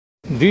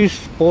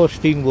This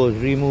posting was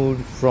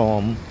removed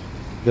from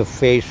the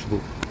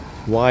Facebook.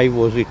 Why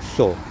was it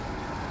so?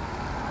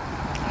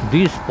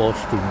 This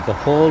posting, the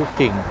whole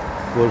thing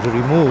was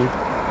removed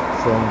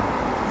from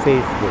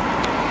Facebook.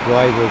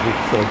 Why was it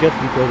so? Just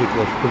because it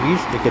was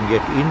police, they can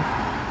get in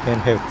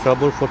and have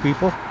trouble for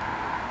people?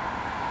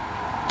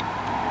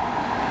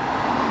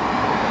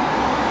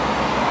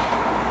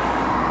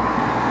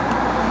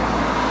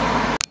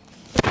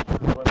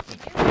 What's it,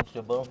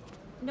 Constable?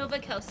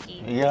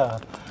 Novakowski. Yeah.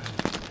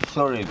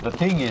 Sorry, the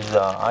thing is,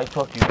 I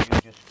thought you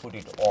just put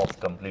it off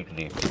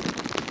completely.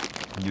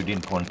 You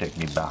didn't contact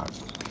me back.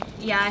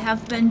 Yeah, I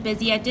have been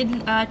busy. I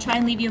did try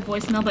and leave you a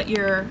voicemail, but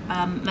your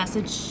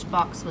message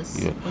box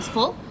was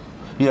full.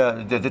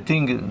 Yeah, the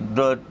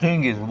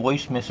thing is,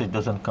 voice message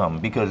doesn't come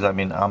because I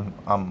mean,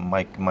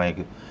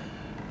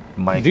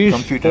 my this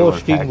computer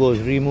posting was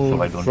hacked, removed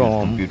so I don't from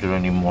use computer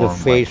anymore. the My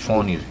Facebook.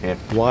 phone is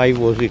hacked. Why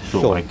was it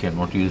so? I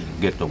cannot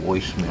get the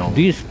voicemail.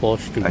 This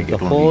posting, I the get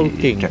whole only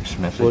thing text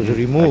was messages.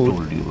 removed I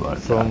told you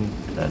from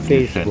and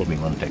you sent Facebook. me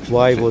one text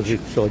Why message. was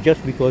it so?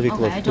 Just because it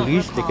Okay, was I don't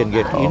police, they recall can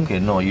get that. in Okay,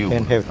 no, you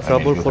and have I mean,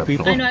 trouble you for have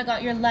people. I know I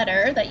got your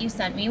letter that you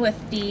sent me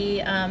with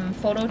the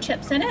photo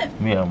chips in it.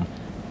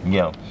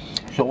 Yeah.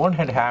 So what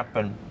had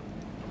happened?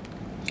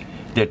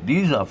 That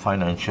these are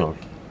financial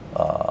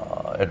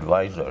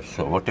advisors,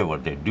 so whatever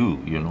they do,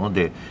 you know,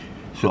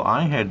 so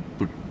I had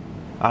put,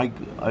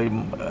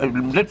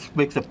 let's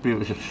make the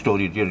previous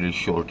story really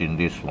short in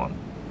this one,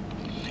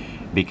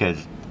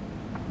 because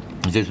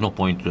there's no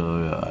point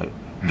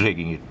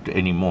dragging it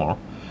anymore.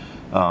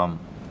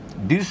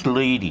 This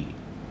lady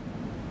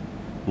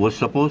was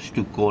supposed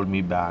to call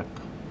me back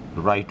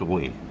right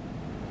away.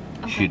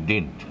 Okay. She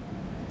didn't.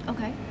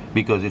 Okay.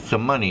 Because it's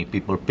some money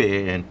people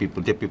pay and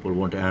people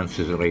want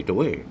answers right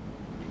away.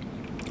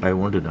 I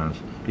wanted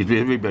answers.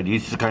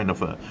 It's kind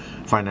of a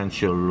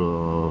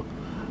financial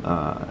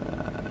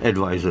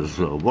advisor's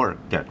work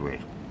that way.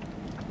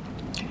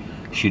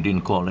 She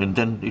didn't call, and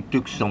then it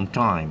took some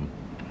time,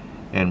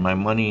 and my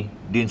money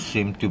didn't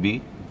seem to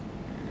be.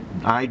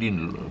 I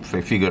didn't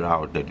figure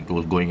out that it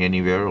was going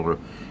anywhere or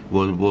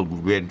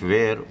went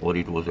where, or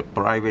it was a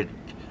private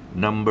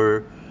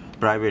number,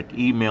 private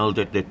email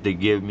that they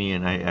gave me,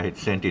 and I had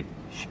sent it.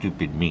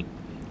 Stupid me,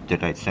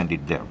 that I sent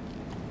it there.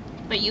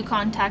 But you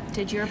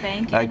contacted your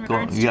bank in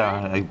regards to it?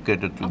 I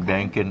got it to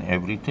bank and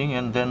everything,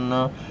 and then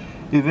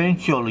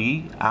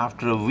eventually,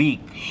 after a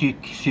week, she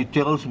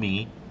calls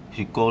me,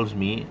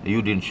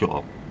 you didn't show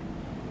up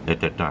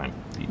at that time.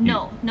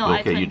 No,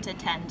 I couldn't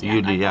attend.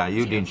 You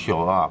didn't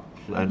show up,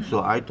 and so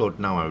I thought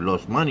now I've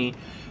lost money.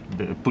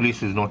 The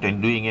police is not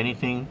doing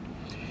anything.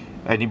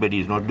 Anybody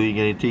is not doing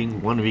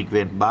anything. 1 week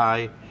went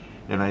by,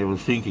 and I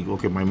was thinking,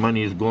 okay, my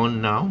money is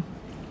gone now.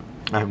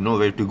 I have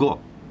nowhere to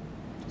go.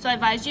 So I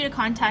advised you to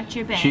contact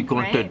your bank, She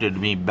contacted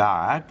me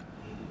back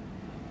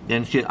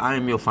and said, I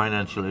am your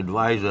financial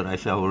advisor. I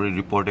said, I already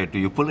reported to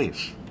you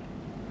police.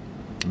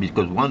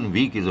 Because 1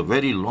 week is a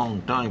very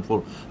long time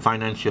for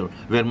financial,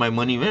 where my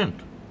money went.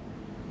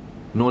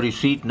 No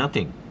receipt,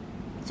 nothing.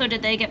 So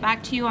did they get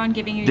back to you on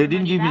giving you They your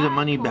didn't money give me the back,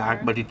 money or?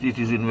 back, but it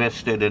is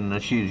invested, and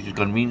she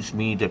convinced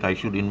me that I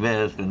should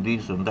invest and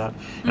this and that.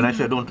 And I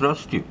said, I don't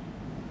trust you.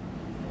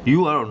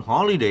 You are on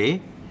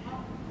holiday,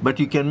 but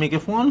you can make a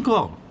phone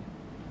call.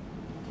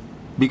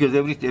 Because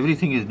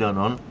everything is done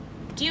on.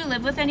 Do you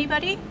live with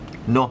anybody?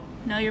 No.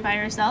 No, you're by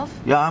yourself?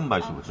 Yeah, I'm by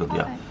myself, Okay.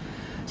 yeah.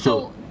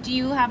 So, do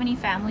you have any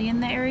family in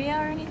the area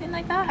or anything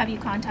like that? Have you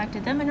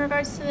contacted them in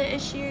regards to the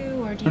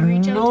issue, or do you reach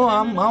out to No,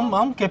 them at all?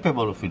 I'm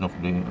capable of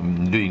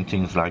doing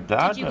things like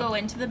that. Did you go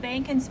into the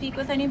bank and speak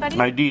with anybody?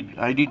 I did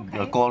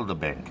Okay. call the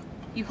bank.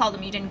 You called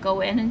them, you didn't go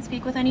in and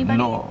speak with anybody?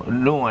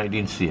 No, I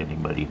didn't see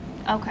anybody.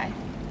 Okay,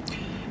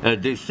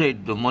 They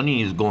said the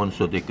money is gone,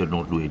 so they could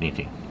not do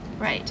anything.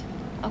 right.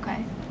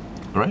 Okay.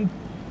 Right?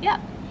 Yeah.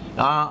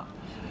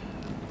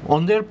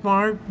 On their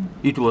part,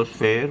 it was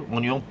fair.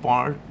 On your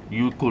part,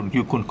 you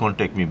couldn't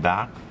contact me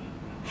back.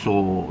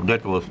 So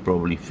that was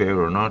probably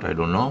fair or not, I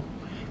don't know.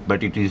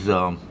 But it is,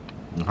 how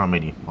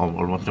many?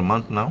 Almost a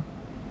month now?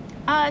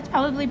 It's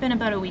probably been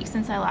about a week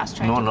since I last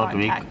tried to not a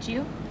week. contact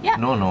you. Yeah.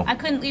 No. I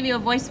couldn't leave you a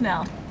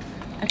voicemail.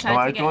 I tried No,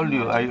 to I get told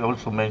you, hold I of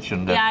also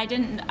mentioned that. Yeah,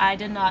 I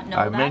did not know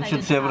I that.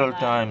 mentioned didn't several have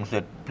that. times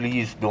that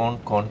please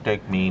don't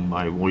contact me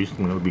by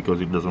voicemail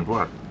because it doesn't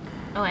work.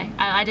 Okay,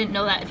 I didn't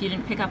know that if you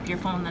didn't pick up your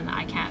phone, then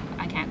I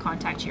can't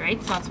contact you,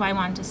 right? So that's why I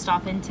wanted to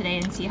stop in today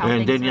and see how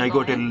And things then are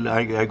going.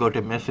 I got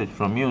a message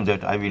from you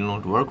that I will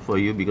not work for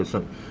you because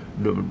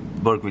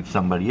work with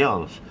somebody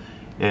else.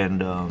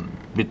 And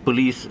with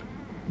police,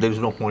 there is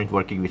no point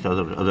working with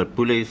other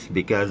police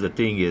because the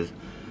thing is,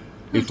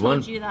 Who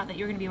told you that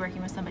you're going to be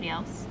working with somebody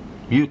else?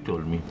 You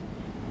told me.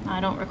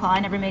 I don't recall. I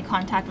never made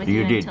contact with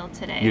you did. until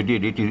today. You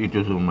did. It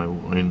was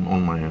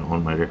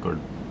on my record.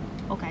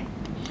 Okay.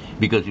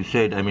 Because you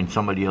said, I mean,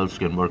 somebody else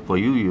can work for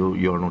you.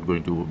 You are not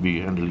going to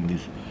be handling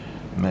this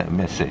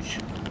message.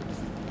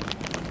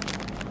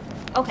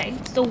 Okay.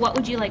 So what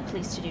would you like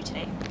police to do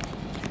today?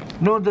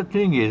 No, the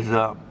thing is,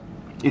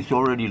 it's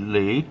already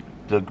late,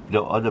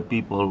 the other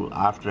people,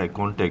 after I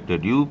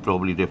contacted you,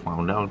 probably they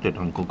found out that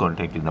I'm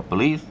contacting the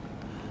police.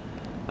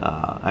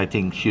 I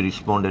think she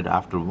responded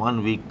after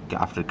 1 week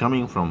after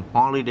coming from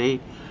holiday.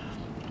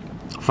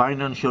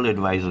 Financial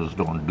advisors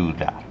don't do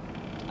that.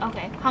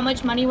 Okay. How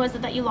much money was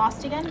it that you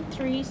lost again?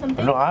 3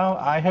 something? No,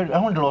 I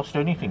haven't lost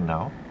anything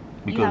now.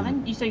 Because You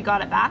haven't? So you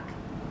got it back?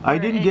 I Or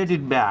didn't get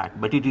it back,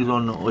 but it is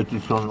on the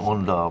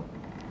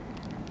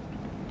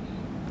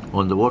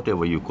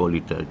whatever you call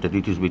it, that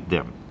it is with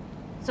them.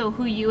 So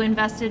who you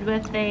invested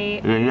with,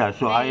 they... Yeah,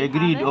 so I they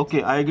agreed. have it?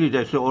 Okay, I agreed.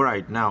 I said, all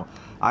right, now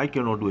I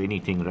cannot do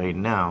anything right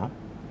now.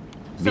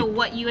 So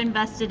what you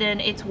invested in,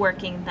 it's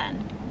working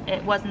then?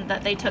 It wasn't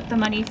that they took the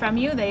money from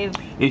you, they've...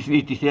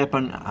 It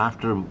happened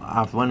after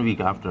 1 week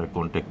after I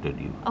contacted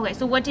you. Okay,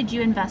 so what did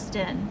you invest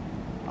in?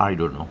 I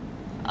don't know.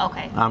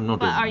 Okay. I'm not.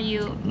 But are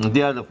you...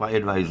 They are the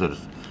advisors.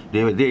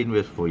 They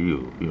invest for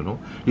you. You know,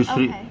 it's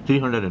Okay.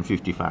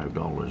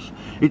 $355.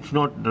 It's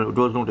not. It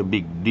was not a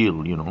big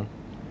deal. You know,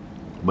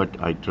 but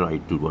I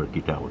tried to work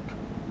it out.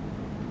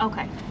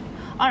 Okay.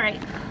 All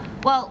right.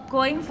 Well,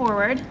 going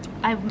forward,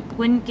 I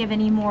wouldn't give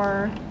any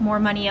more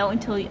money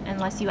out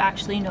unless you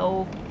actually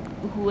know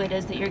who it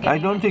is that you're giving I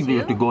don't it think to. we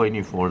have to go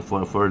any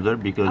further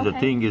because the Okay.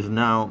 thing is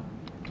now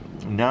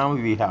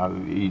we have.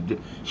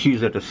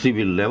 She's at a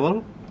civil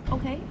level.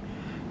 Okay.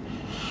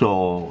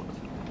 So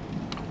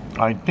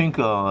I think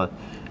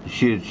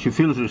she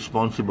feels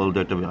responsible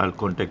that I'll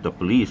contact the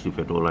police if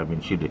at all. I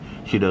mean, she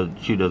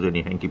does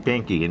any hanky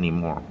panky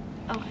anymore.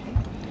 Okay.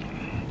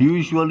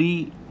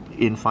 Usually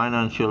in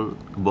financial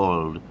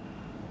world,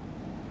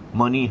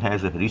 money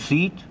has a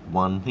receipt.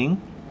 One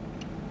thing,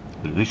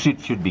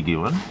 receipt should be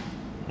given.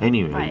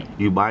 Anyway, Right.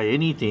 you buy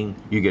anything,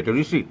 you get a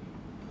receipt.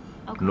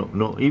 Okay.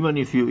 No. Even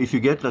if you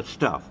get that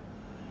stuff,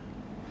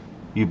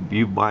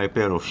 you buy a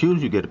pair of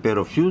shoes, you get a pair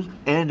of shoes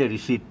and a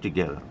receipt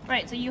together.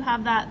 Right. So you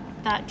have that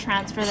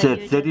transfer that So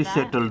you that did is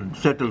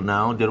settled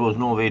now. There was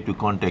no way to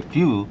contact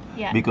you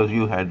Yeah. because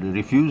you had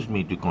refused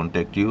me to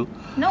contact you.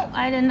 No,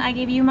 I didn't. I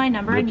gave you my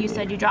number and But- you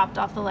said you dropped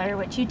off the letter,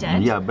 which you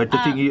did. Yeah, but the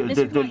thing is,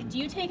 Mr. Kamani, do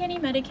you take any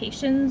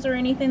medications or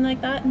anything like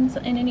that in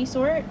any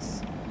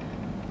sorts?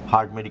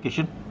 heart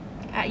medication.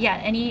 Yeah,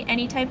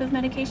 any type of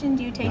medication?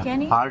 Do you take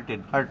any?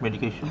 Heart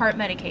medication. Heart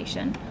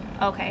medication.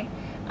 Okay.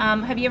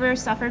 Have you ever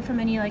suffered from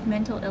any like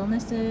mental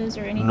illnesses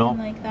or anything No,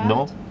 like that?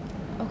 no.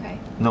 Okay.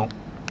 No.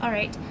 All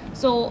right.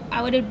 So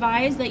I would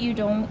advise that you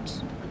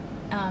don't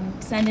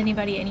send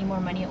anybody any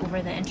more money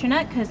over the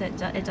internet because it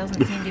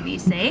doesn't seem to be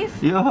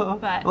safe. Yeah.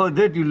 But- Oh,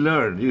 that you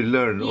learn. You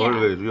learn Yeah,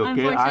 always. Okay.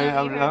 unfortunately, you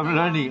heard I'm the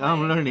learning. long I'm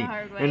way, learning, the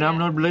hard way, and I'm yeah.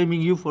 not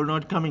blaming you for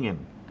not coming in.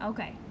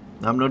 Okay.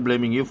 I'm not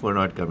blaming you for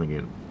not coming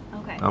in.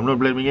 Okay. I'm not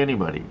blaming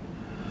anybody.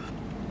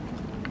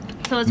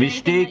 So is there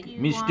anything that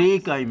you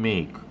Mistake want? I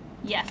make.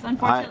 Yes,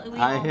 unfortunately, we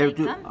I all have make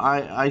to. them.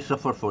 I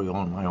suffer for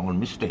my own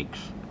mistakes,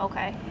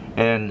 Okay.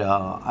 and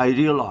I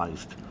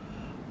realized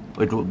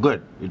it was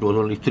good. It was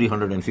only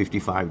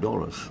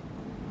 $355.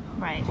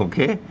 Right.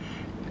 Okay,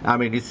 I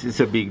mean it's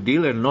a big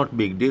deal and not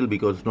big deal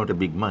because it's not a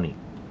big money.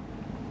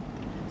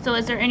 So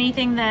is there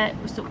anything that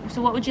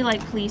so what would you like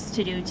police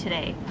to do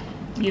today?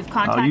 You've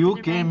contacted you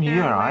the came bank, they're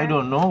here, I aware.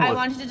 don't know I what-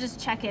 wanted to just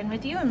check in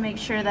with you and make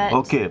sure that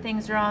Okay.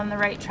 things are on the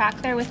right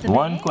track there with the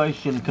One bank.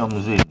 question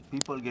comes in.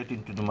 People get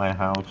into my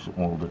house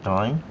all the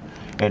time,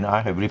 and I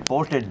have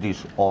reported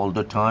this all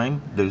the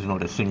time. There is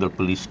not a single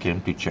police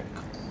came to check.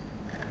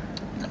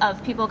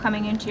 Of people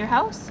coming into your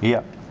house?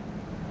 Yeah,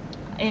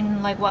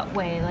 In like what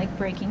way? Like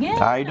breaking in?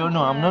 I don't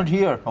know. I'm or- not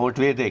here. What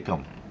way they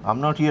come? I'm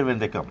not here when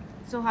they come.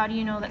 So how do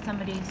you know that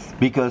somebody's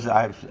Because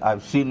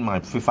I've seen my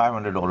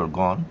 $500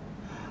 gone.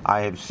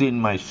 I have seen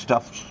my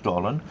stuff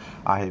stolen.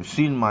 I have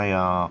seen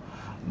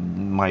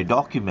my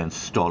documents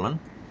stolen.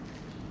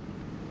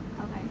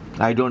 okay.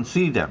 I don't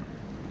see them.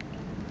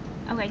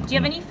 Okay. Do you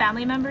have any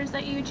family members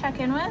that you check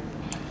in with?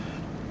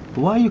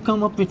 Why you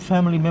come up with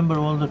family member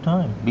all the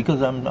time?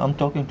 Because I'm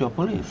talking to a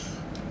police.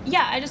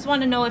 Yeah, I just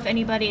want to know if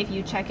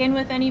you check in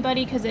with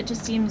anybody, because it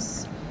just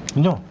seems.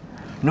 No.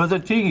 The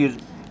thing is,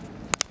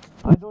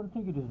 I don't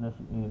think it is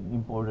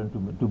important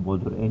to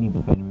bother any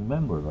family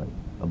member, right,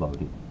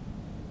 about it.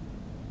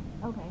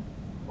 Okay.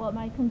 Well,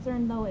 my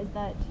concern though is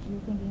that you're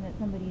thinking that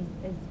somebody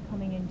is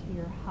coming into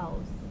your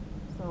house.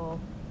 So.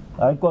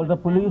 I call the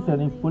police,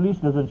 and if police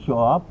doesn't show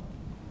up,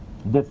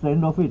 that's the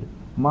end of it.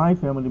 My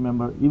family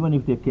member, even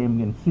if they came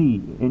and see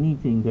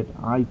anything that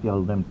I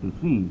tell them to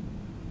see,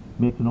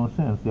 makes no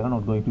sense. They are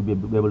not going to be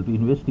able to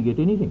investigate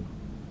anything.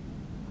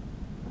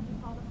 Did you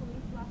call the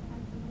police last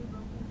time somebody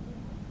broke into your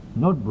house?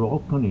 Not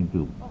broken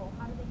into. Oh,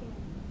 how did they get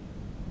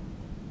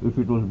in? If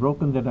it was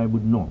broken, then I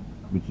would know.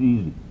 It's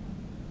easy.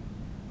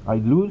 I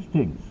lose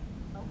things.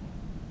 Okay.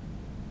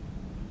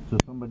 So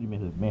somebody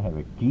may have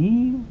a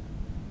key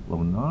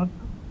or not.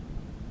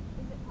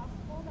 Is it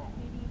possible that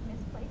maybe you've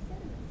misplaced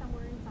it and it's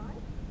somewhere inside?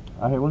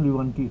 I have only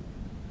one key.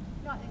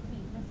 Not the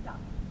key, the stuff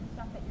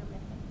that you're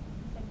missing.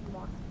 You said you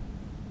lost.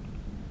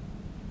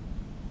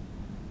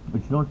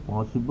 It's not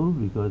possible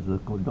because the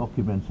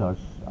documents are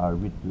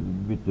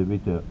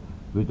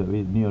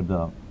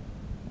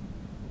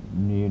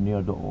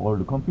near the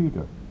old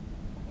computer.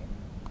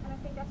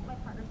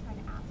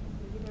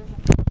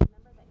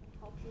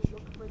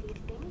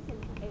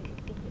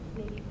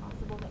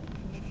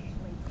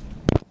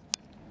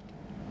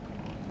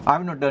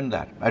 I've not done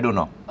that. I don't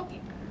know. Okay,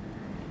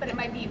 but it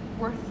might be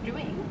worth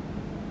doing,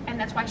 and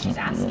that's why she's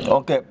asking.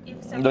 Okay.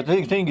 If The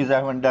somebody- thing is, I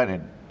haven't done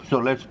it. So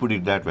let's put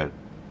it that way.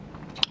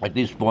 At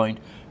this point,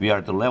 we are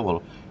at the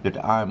level that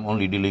I'm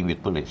only dealing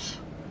with police.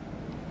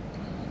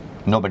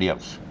 Nobody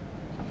else.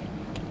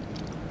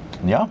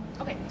 Yeah?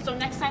 Okay, so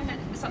next time that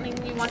something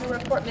you want to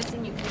report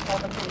missing, you can call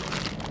the police.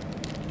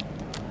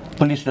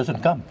 Police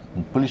doesn't come.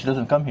 Police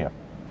doesn't come here.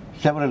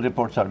 Several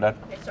reports are done.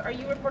 Okay, so are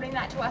you reporting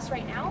that to us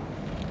right now?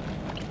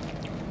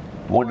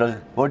 What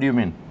do you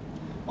mean?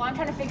 Well, I'm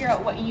trying to figure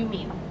out what you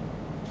mean.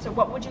 So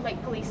what would you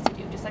like police to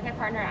do? Just like my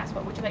partner asked,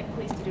 what would you like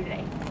police to do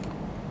today?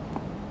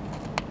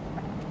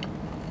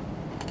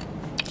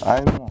 I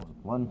want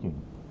one thing.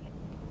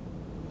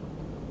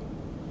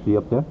 See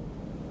up there?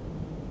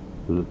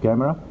 To the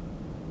camera?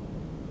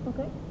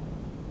 Okay.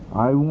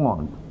 I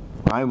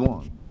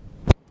want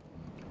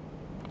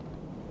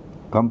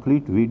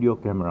complete video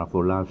camera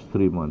for last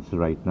 3 months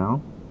right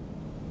now.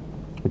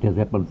 It has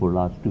happened for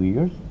last 2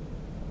 years,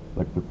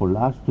 but for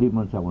last 3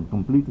 months I want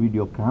complete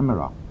video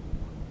camera,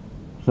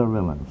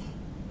 surveillance,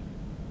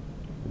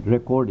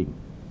 recording.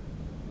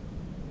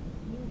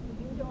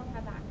 You don't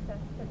have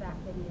access to that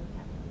video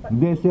camera. But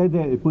They say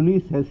the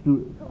police has to.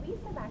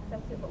 police have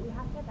access to it, but we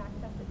have to have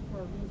access to it for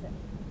a reason.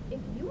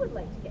 If you would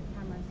like to get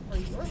cameras for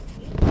your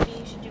suite, maybe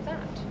you should do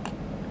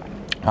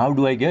that. How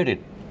do I get it?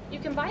 You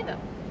can buy them.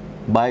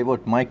 By what?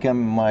 You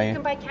can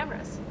buy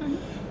cameras.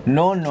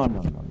 No.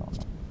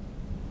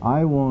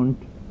 I want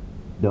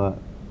the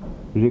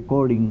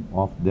recording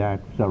of that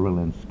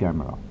surveillance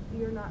camera.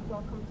 You're not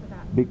welcome to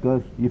that.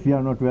 Because if you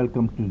are not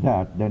welcome to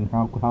that, then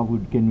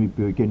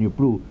can you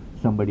prove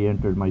somebody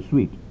entered my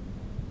suite?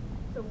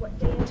 So what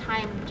day and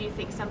time do you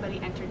think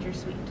somebody entered your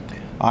suite?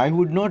 I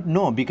would not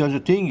know, because the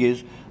thing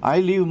is, I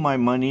leave my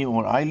money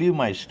or I leave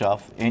my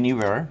stuff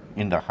anywhere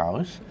in the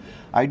house.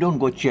 I don't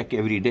go check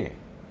every day.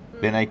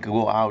 When I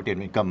go out and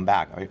we come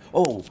back,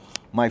 oh,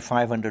 my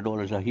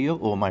 $500 are here,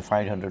 or my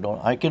 $500.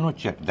 I cannot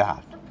check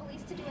that. For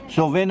police to do an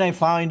So when I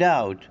find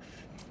out,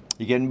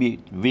 it can be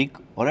a week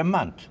or a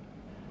month.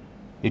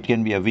 It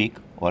can be a week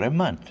or a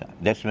month.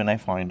 That's when I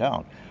find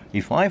out.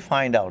 If I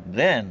find out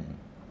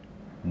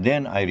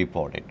then I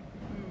report it.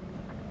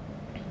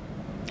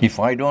 If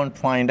I don't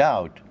find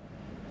out,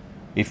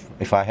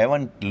 if I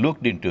haven't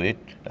looked into it,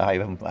 I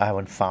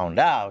haven't found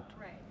out,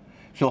 Right.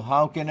 so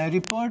how can I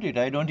report it?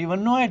 I don't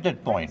even know at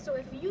that point. So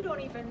if you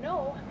don't even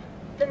know,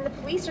 then the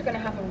police are going to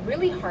have a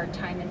really hard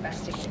time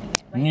investigating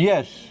it. Right?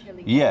 Yes,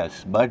 Really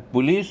yes, but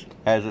police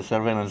has a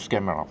surveillance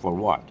camera for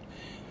what?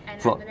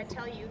 And For- I'm going to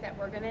tell you that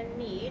we're going to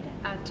need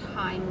a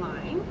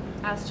timeline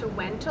as to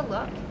when to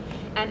look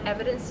and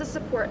evidence to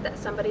support that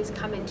somebody's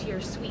come into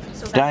your suite.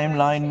 So that's what I'm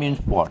Timeline saying. means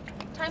what?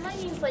 Timeline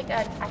means like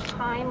a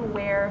time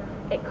where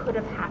it could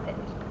have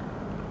happened.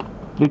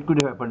 It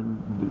could happen.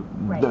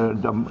 Right.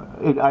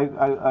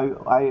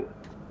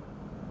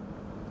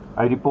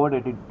 I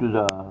reported it to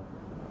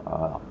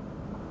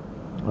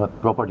the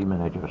property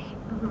managers.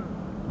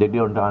 They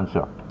don't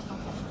answer.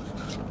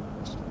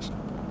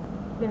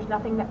 There's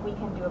nothing that we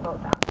can do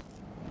about that.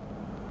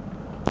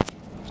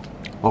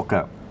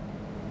 Okay.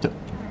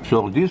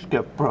 So this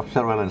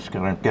surveillance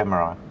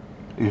camera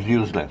is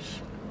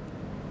useless.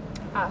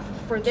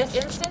 For this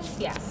instance,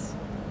 yes.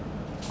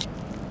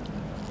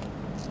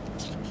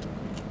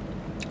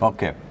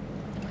 Okay.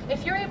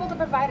 If you're able to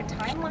provide a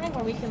timeline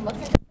where we can look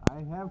at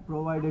I have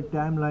provided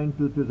timeline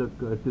to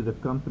the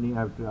company.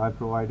 I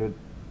provided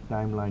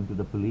timeline to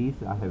the police.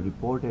 I have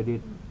reported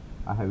it.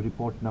 I have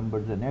report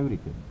numbers and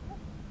everything.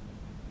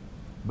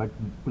 But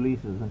police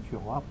doesn't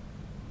show up.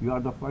 You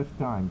are the first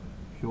time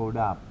showed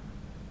up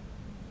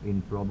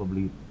in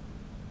probably,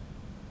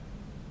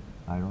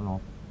 I don't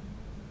know,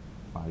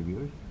 5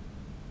 years.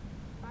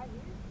 5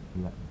 years?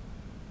 Yeah.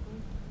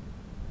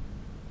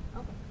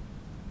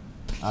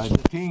 Okay. The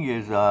thing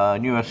is,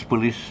 U.S.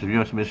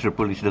 Minister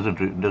Police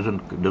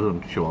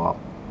doesn't show up.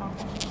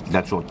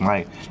 That's what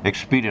my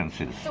experience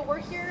is. So we're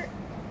here.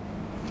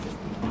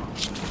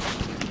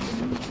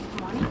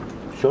 Kamani?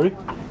 Sorry?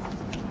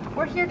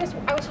 We're here just,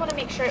 I just want to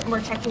make sure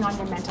we're checking on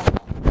your mental health.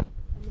 And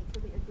make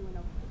sure that you're doing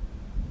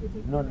okay. You're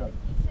taking No. medication.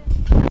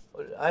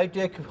 I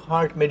take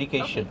heart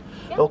medication.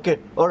 Yeah. Okay,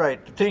 all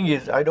right. The thing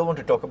is, I don't want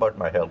to talk about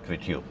my health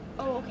with you.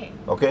 Oh, okay.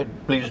 Okay,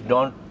 please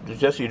don't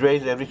just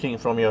erase everything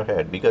from your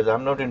head, because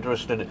I'm not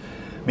interested.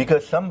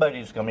 Because somebody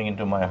is coming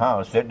into my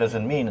house, that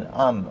doesn't mean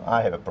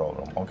I have a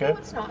problem. Okay? No,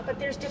 it's not, but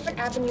there's different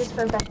avenues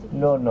for investigation.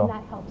 No. And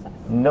that helps us.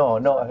 No.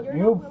 So if you're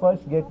You not willing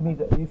first to get help me us,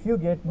 the. If you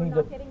get we're me not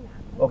the. getting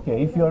that.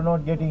 Okay, if you're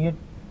not getting it,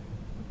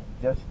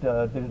 just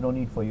there's no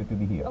need for you to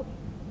be here. Okay.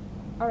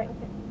 All right.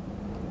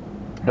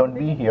 Don't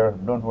be here.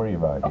 Don't worry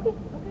about Okay. it.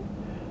 Okay.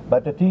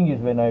 But the thing is,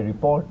 when I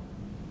report,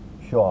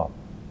 show up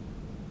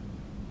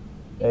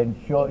and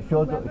show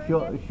the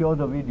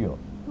video.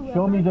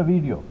 Show me the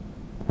video.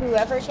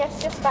 Whoever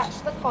gets dispatched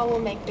to the call will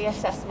make the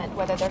assessment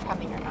whether they're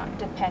coming or not,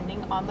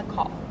 depending on the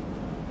call.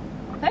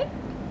 Okay?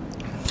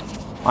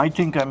 I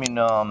think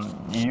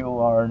you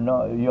are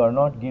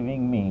not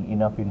giving me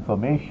enough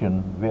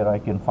information where I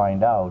can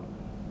find out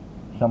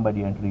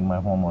somebody entering my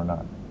home or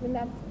not. And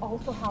that's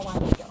also how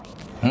I'm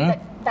feeling.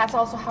 That's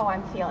also how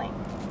I'm feeling.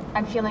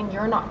 I'm feeling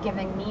you're not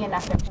giving me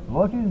enough information.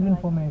 What is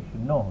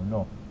information? No,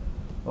 no.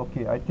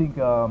 Okay, I think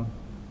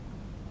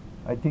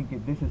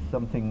this is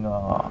something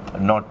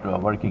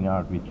not working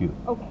out with you.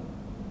 Okay.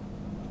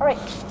 All right.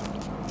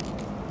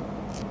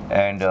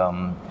 And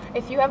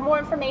if you have more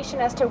information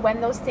as to when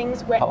those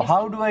things went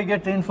how do I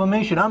get the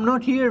information? I'm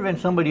not here when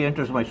somebody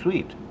enters my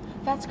suite.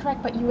 That's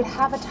correct, but you would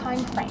have a time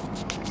frame.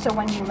 So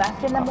when you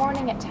left in the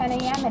morning at 10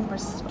 a.m. and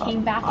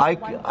came back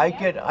at 1 p.m.,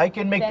 I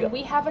can make. Then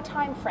we have a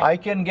time frame. I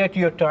can get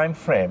your time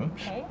frame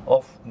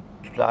of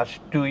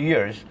last 2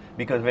 years,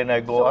 because when I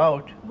go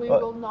out, we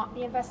will not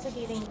be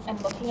investigating and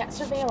looking at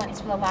surveillance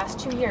for the last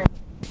 2 years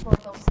for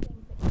those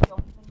things that you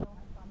don't even know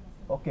have gone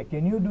missing. Okay,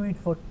 can you do it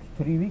for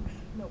 3 weeks?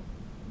 No,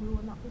 we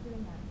will not be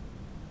doing that.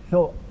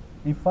 So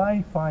if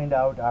I find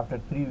out after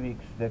 3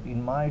 weeks that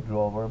in my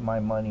drawer my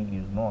money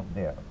is not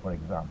there, for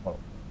example,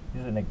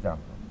 this is an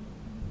example.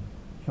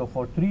 So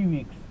for 3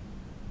 weeks,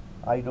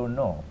 I don't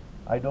know.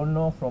 I don't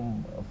know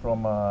from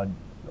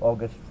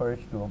August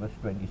 1st to August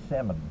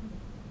 27th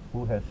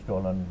who has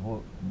stolen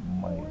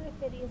my. Or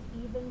if it is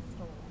even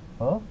stolen.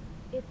 Huh?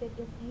 If it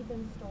is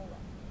even stolen,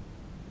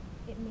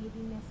 it may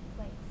be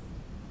misplaced.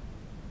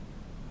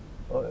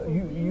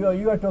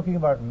 You are talking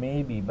about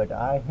maybe, but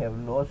I have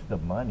lost the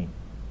money.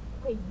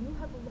 Okay, you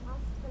have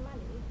lost the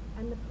money,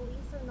 and the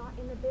police are not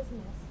in the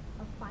business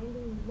of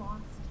finding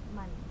lost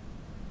money.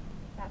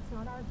 That's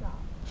not our job.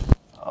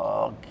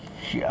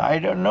 Okay, I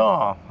don't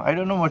know. I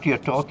don't know what you're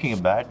talking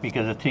about,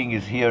 because the thing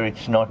is here,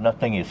 it's not,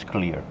 nothing is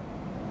clear.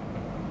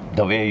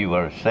 The way you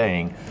were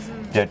saying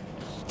that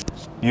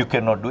you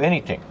cannot do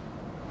anything.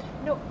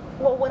 No,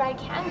 well, what I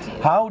can do.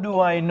 How do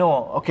I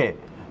know? Okay,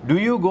 do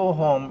you go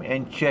home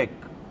and check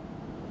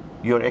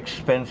your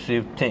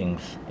expensive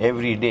things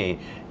every day,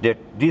 that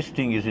this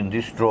thing is in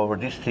this drawer,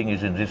 this thing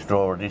is in this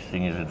drawer, this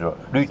thing is in this drawer?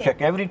 Do you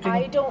check everything?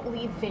 I don't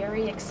leave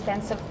very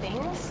expensive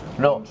things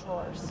in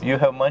drawers. You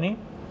have money?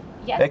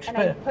 Yes, and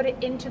I put it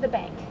into the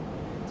bank.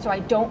 So I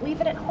don't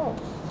leave it at home.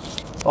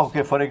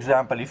 Okay, for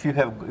example, if you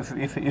have,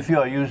 if you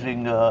are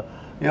using, you are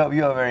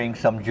wearing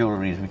some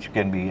jewelry which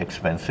can be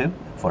expensive,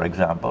 for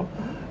example,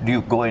 do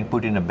you go and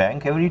put in a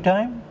bank every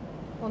time?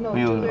 Well, no,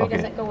 jewelry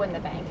doesn't go in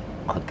the bank.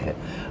 Okay,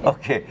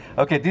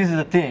 okay. This is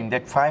the thing,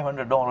 that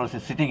 $500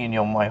 is sitting in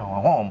my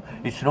home.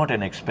 It's not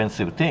an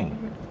expensive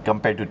thing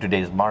compared to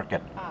today's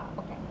market.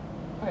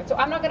 Okay, so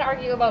I'm not going to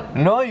argue about.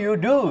 No, you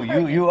do.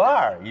 You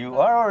are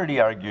already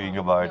arguing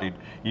about it.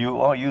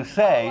 You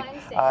say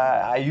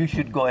you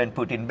should go and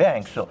put in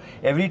bank. So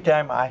every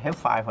time I have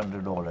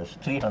 $500,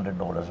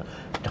 $300,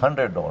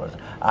 $100,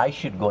 I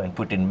should go and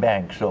put in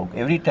bank. So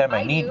every time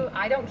I need.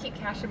 I don't keep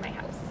cash in my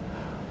house.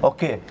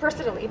 Okay.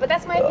 Personally, but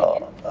that's my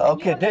opinion.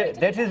 Okay,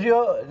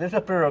 that's a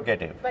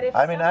prerogative.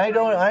 I mean,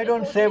 I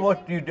don't say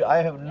what you do. I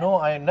have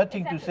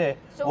nothing to say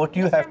what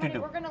you have to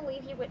do. We're going to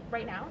leave you with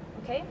right now,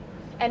 okay?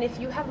 And if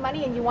you have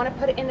money and you want to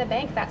put it in the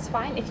bank, that's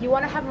fine. If you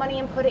want to have money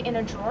and put it in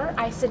a drawer,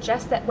 I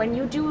suggest that when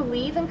you do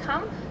leave and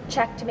come,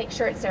 check to make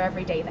sure it's there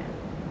every day then.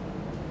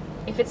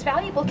 If it's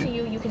valuable to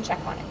you, you can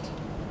check on it.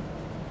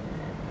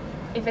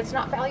 If it's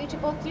not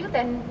valuable to you,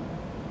 then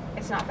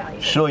it's not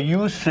valuable. So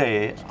you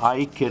say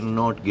I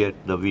cannot get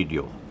the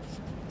video.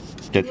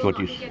 That's what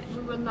you say.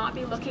 We will not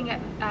be looking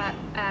at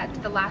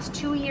the last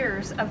 2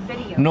 years of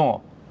video.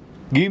 No.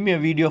 Give me a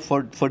video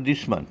for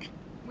this month.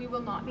 We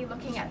will not be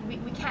looking at, we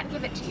can't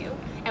give it to you,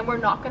 and we're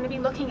not going to be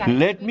looking at it.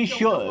 Let me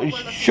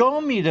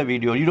show me the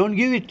video. You don't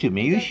give it to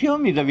me. You show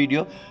me the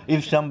video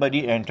if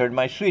somebody entered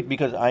my suite,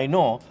 because I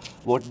know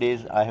what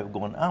days I have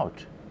gone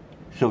out.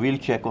 So we'll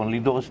check only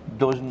those days.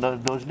 Okay,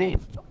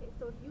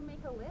 so if you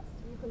make a list,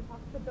 you can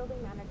talk to the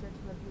building manager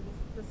to review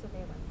the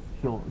surveillance.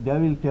 So they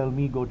will tell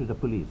me go to the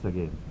police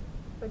again.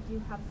 But do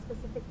you have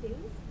specific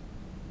days?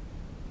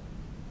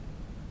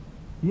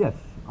 Yes,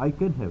 I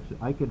can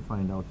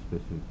find out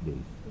specific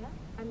days. Yeah,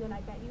 and then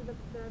I bet you the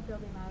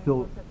building manager will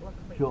look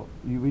for So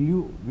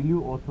will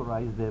you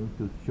authorize them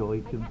to show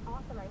it to me? I can't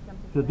authorize them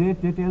to So they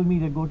tell me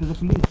they go to the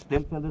police.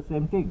 They'll tell the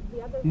same thing.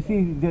 You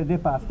see, they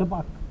pass the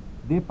buck.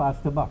 They pass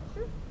the buck.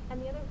 Sure.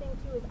 And the other thing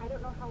too is I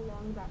don't know how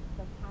long that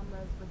the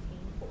camera is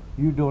retained for.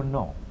 You don't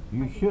know.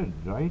 You should,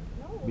 right?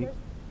 No, there's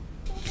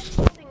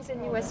so many buildings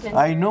in New Westminster.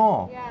 I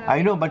know. Yeah,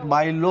 I know, but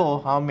by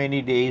law, how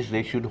many days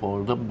they should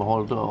hold the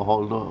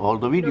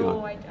video?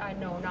 No, I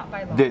know, not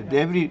by law.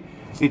 Everything.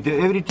 Okay,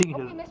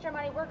 Mr.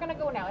 Money, we're going to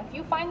go now. If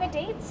you find the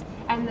dates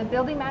and the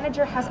building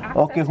manager has access.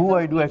 Okay,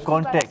 who do I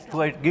contact?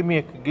 Give me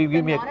a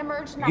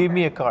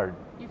card.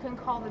 You can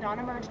call the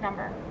non-emerge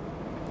number.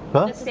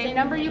 Huh? The same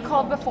number you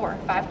called before,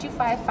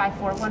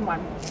 525-5411.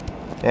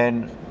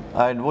 And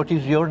what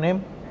is your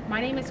name? My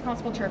name is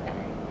Constable Turpin.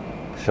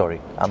 Sorry,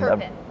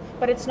 Turpin.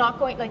 But it's not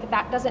going,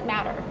 that doesn't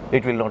matter.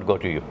 It will not go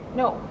to you.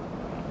 No.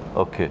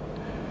 Okay.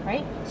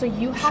 Right? So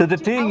you have So the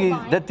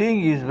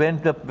thing is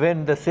when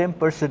the same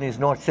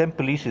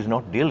police is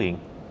not dealing,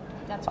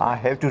 that's I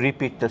have to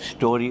repeat the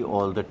story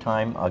all the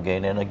time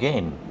again and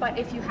again. But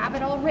if you have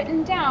it all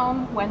written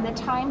down when the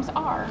times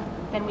are,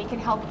 then we can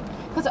help you.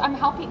 Because I'm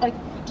helping,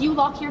 do you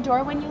lock your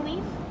door when you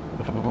leave?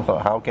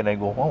 How can I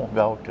go home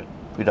without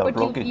Or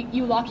locking?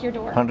 you lock your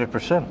door?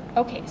 100%.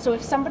 Okay, so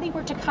if somebody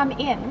were to come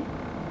in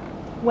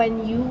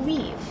when you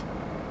leave,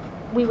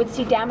 we would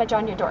see damage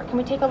on your door. Can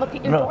we take a look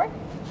at your No. door?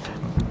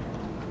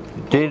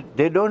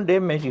 They don't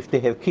damage if they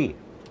have key.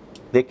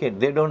 They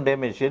don't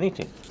damage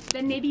anything.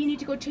 Then maybe you need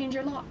to go change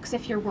your locks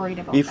if you're worried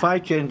about If that. I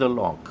change the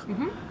lock,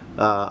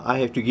 I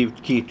have to give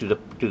key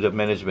to the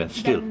management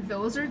still.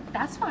 Then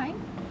that's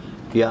fine.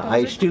 Yeah, those I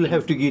are still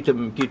have things- to give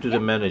them key to the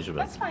management.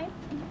 That's fine.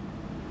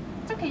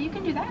 It's okay, you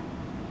can do that.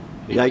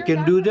 I If can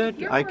you're do if that.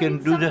 you're I can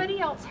worried do that. somebody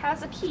else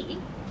has a key,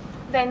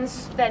 then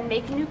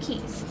make new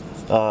keys.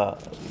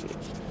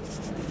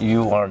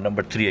 You are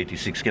number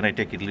 386. Can I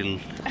take it a little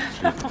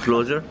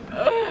closer?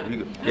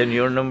 And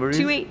your number is?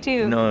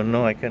 282.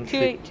 No, I can't see.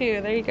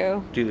 282, there you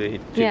go.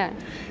 282. Yeah.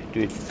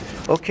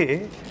 282.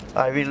 Okay,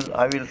 I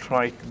will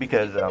try it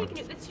because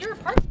It's your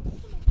apartment.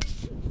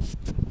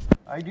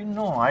 I didn't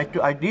know.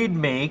 I did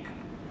make,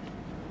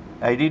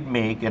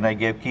 and I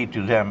gave key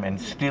to them, and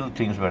still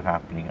things were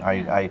happening.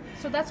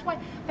 So that's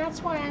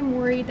why I'm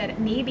worried that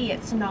maybe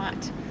it's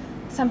not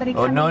somebody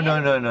Oh coming no in. no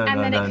no no And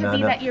no then no it could no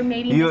be no! that you're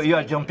maybe You are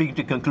misplacing. jumping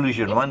to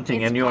conclusion. One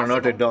thing, It's and you are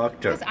not a possible,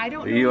 doctor. 'cause I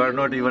don't know You are you,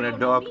 not you even a don't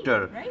know me,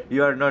 doctor. right?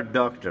 You are not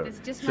doctor. It's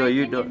just so my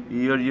you opinion. don't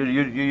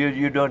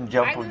you don't I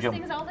jump lose jump.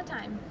 things all the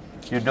time.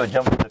 You don't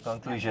jump to the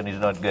conclusion is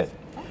not good.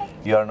 Okay.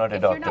 You are not a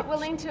If doctor. you're not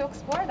willing to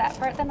explore that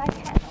part, then I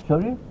can.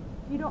 Sorry?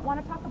 You don't want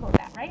to talk about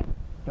that, right?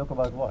 Talk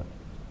about what?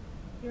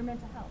 Your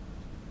mental health.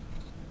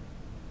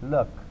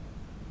 Look.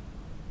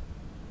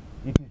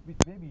 It is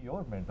maybe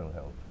your mental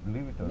health,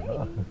 believe it or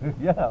not.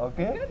 Yeah,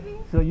 okay. Could be.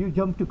 So you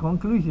jump to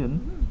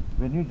conclusion.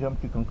 When you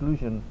jump to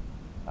conclusion,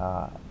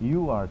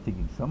 you are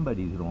thinking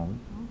somebody is wrong.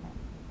 Okay.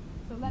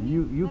 So let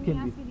You me can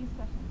ask be- you these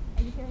questions.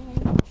 Are you hearing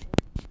anything?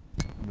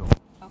 No.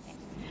 Okay.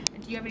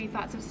 Do you have any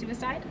thoughts of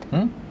suicide?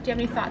 Hmm? Do you have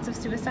any thoughts of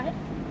suicide?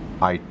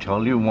 I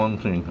tell you one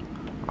thing.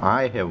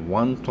 I have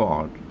one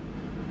thought.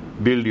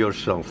 Build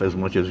yourself as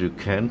much as you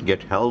can.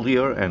 Get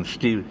healthier and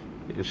still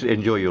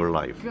enjoy your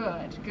life.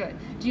 Good, good.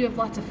 Do you have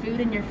lots of food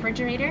in your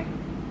refrigerator?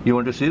 You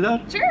want to see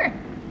that? Sure.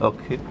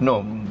 Okay.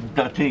 No,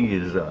 the thing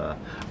is,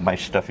 my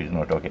stuff is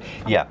not okay.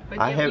 Yeah, But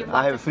I you have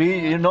lots of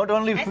free. food. Not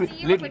only I free.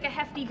 see you look like a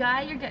hefty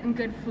guy. You're getting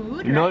good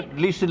food, Not right?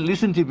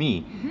 listen to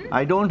me.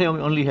 I don't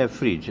only have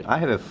fridge. I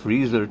have a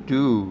freezer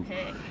too.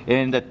 Okay.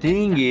 And the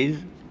thing is,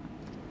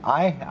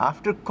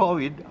 after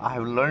COVID, I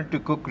have learned to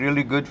cook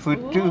really good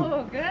food too.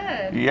 Oh,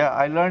 good. Yeah,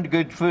 I learned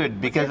good food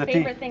because What's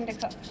your favorite thing to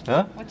cook?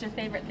 Huh? What's your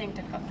favorite thing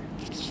to cook?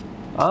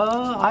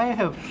 I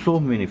have so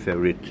many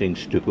favorite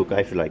things to cook.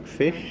 I like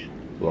fish,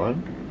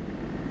 one.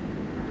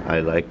 I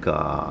like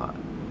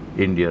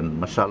Indian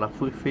masala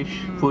food.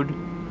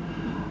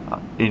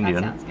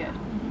 Indian. That sounds good.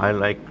 I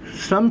like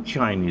some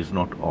Chinese,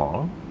 not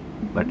all,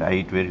 but I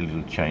eat very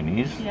little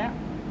Chinese. Yeah.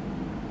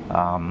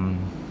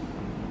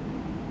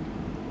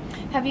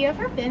 Have you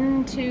ever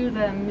been to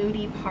the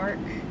Moody Park?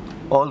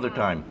 All the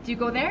time. Do you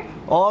go there?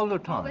 All the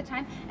All the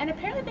time. time. And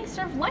apparently they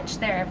serve lunch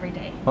there every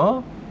day.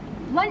 Huh?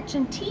 Lunch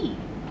and tea.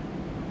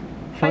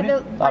 Sorry?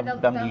 By the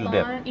I'm little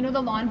deaf. lawn, you know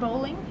the lawn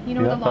bowling? You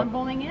know Yeah. where the lawn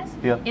bowling is?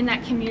 Yeah. In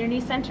that community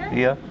center?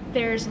 Yeah.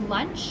 There's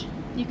lunch.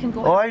 You can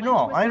go Oh, have I know.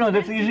 lunch with I know. some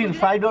That's friends. easy. People do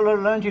that?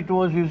 $5 lunch. It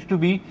was used to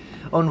be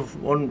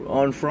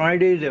on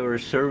Friday. They were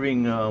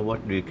serving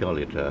what do you call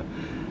it?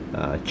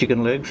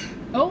 Chicken legs.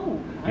 Oh.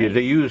 Yeah,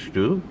 they used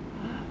to.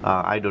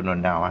 I don't know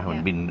now. I haven't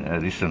Yeah.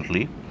 been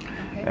recently.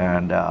 Okay.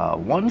 And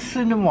once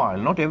in a while,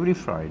 not every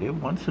Friday,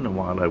 once in a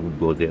while I would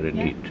go there and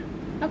Yeah. eat.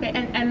 Okay,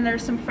 and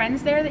there's some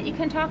friends there that you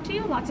can talk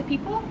to? Lots of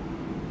people?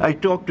 I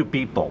talk to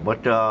people,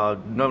 but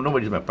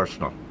nobody's my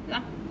personal. Yeah.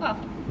 Well,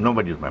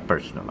 Nobody's my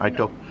personal.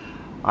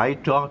 I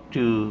talk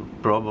to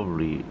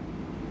probably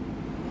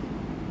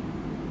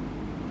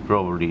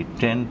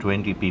 10,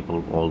 20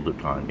 people all the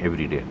time,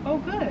 every day. oh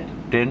good.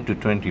 10 to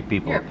 20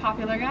 people. You're a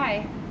popular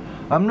guy.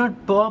 I'm not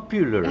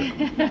popular.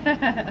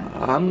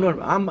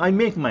 I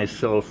make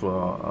myself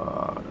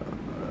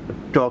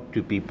talk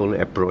to people,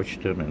 approach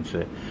them, and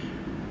say.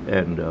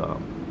 And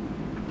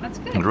That's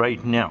good.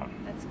 right now,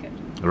 That's good.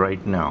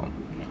 Okay.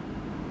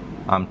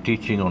 I'm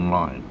teaching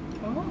online.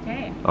 Oh,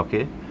 okay.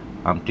 Okay,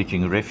 I'm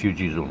teaching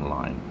refugees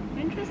online.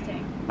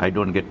 Interesting. I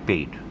don't get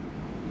paid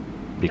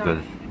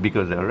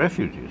because they're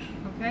refugees.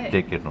 Okay.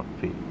 They cannot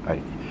pay.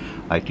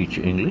 I teach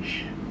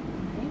English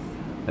Nice.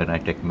 and I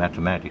take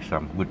mathematics.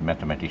 I'm a good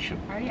mathematician.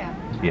 Oh, yeah.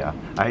 Yeah,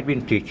 I've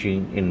been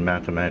teaching in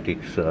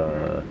mathematics,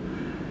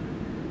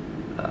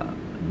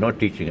 not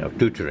teaching,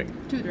 tutoring.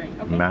 Tutoring.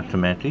 Okay.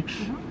 Mathematics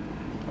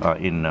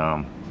in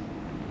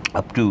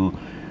up to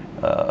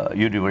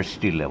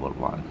university level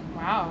 1.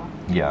 Wow.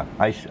 Yeah,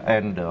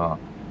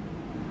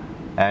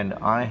 and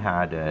I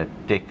had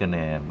taken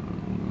a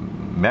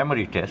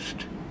memory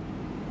test,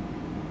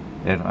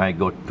 and I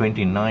got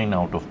 29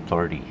 out of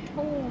 30.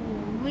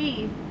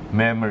 Holy.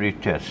 Memory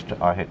test.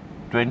 I had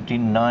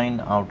 29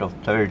 out of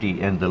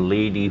 30, and the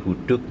lady who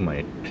took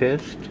my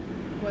test,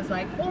 Was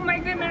like, oh my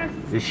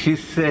goodness. she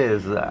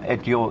says,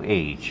 at your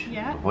age,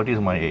 Yeah. what is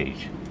my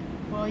age?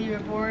 Well, you were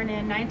born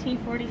in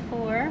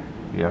 1944,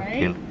 You have,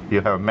 right?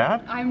 you have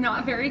math? I'm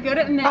not very good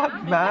at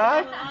math.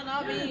 Math?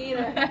 Not me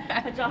either.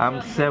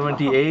 I'm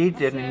 78,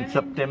 and in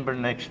September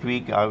next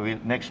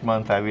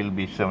month I will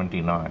be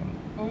 79.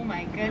 Oh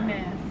my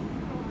goodness.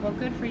 Well,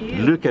 good for you.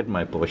 Look at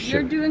my You're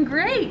posture. doing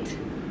great.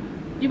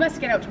 You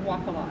must get out to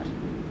walk a lot.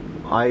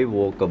 I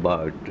walk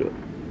about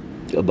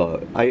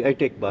I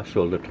take bus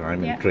all the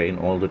time Yeah. and train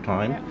all the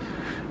time.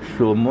 Yeah.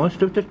 So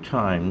most of the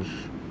times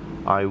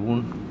I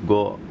won't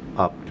go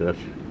up the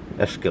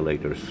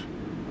escalators.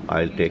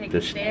 I'll take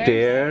the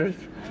stairs,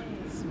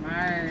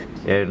 Smart.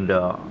 and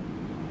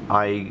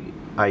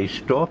I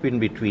stop in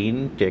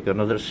between, take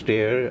another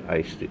stair.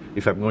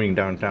 If I'm going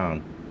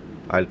downtown,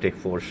 I'll take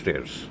 4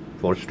 stairs,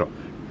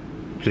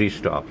 3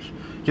 stops,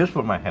 just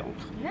for my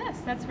health.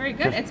 Yes, that's very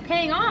good. Just- It's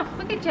paying off.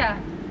 Look at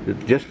you.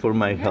 Just for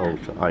my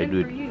health, I good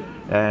do for it. you.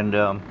 And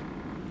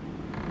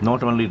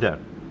not only that,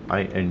 I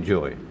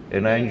enjoy.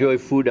 And I enjoy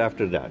food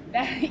after that.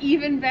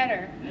 Even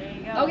better. There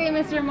you go. Okay,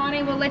 Mr.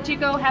 Amani, we'll let you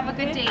go. Have a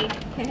good day.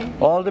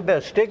 All the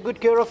best. Take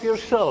good care of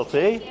yourself,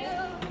 eh?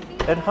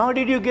 And how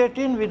did you get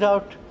in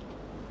without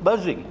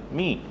buzzing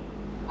me?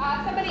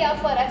 Somebody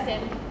else let us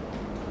in.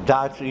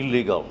 That's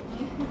illegal.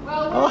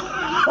 Well,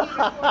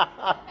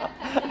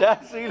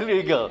 That's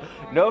illegal.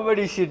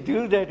 Nobody should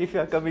do that if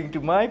you're coming to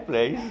my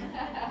place.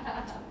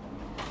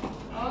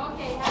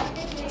 okay, have a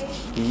good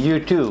day. You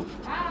too.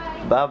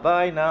 Bye.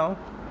 Bye-bye now.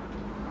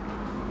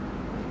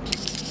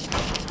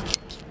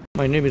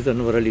 My name is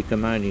Anveralli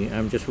Kamani.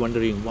 I'm just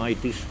wondering why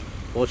this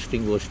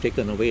posting was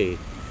taken away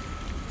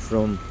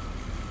from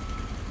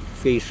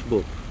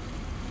Facebook.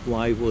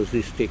 Why was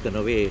this taken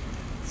away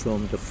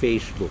from the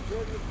Facebook?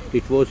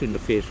 It was in the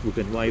Facebook,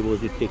 and why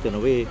was it taken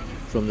away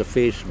from the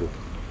Facebook?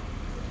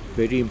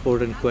 Very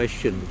important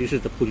question. This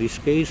is the police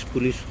case.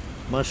 Police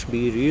must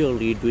be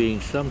really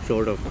doing some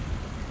sort of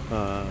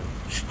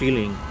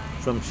stealing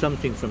from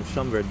something from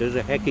somewhere. There's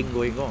a hacking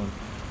going on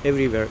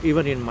everywhere,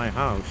 even in my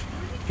house.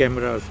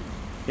 Cameras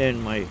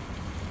and my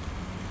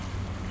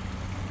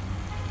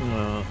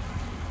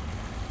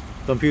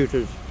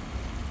computers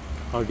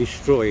are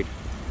destroyed.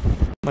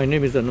 My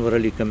name is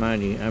Anveralli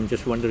Kamani. I'm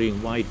just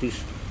wondering why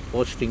this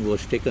posting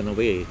was taken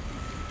away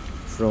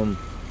from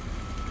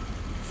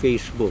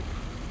Facebook.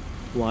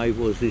 Why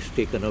was this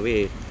taken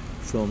away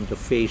from the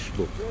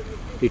Facebook?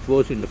 It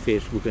was in the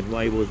Facebook, and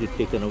why was it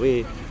taken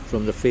away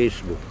from the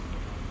Facebook?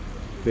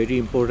 Very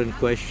important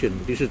question.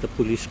 This is the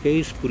police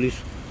case. Police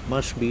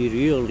must be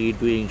really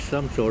doing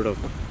some sort of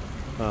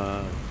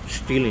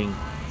stealing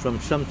from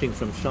something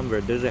from somewhere.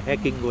 There's a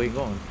hacking going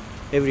on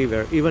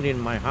everywhere, even in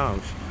my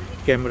house.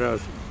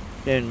 Cameras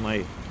and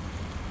my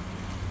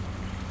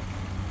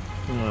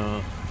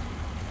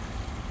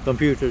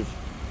computers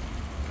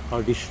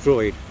are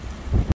destroyed.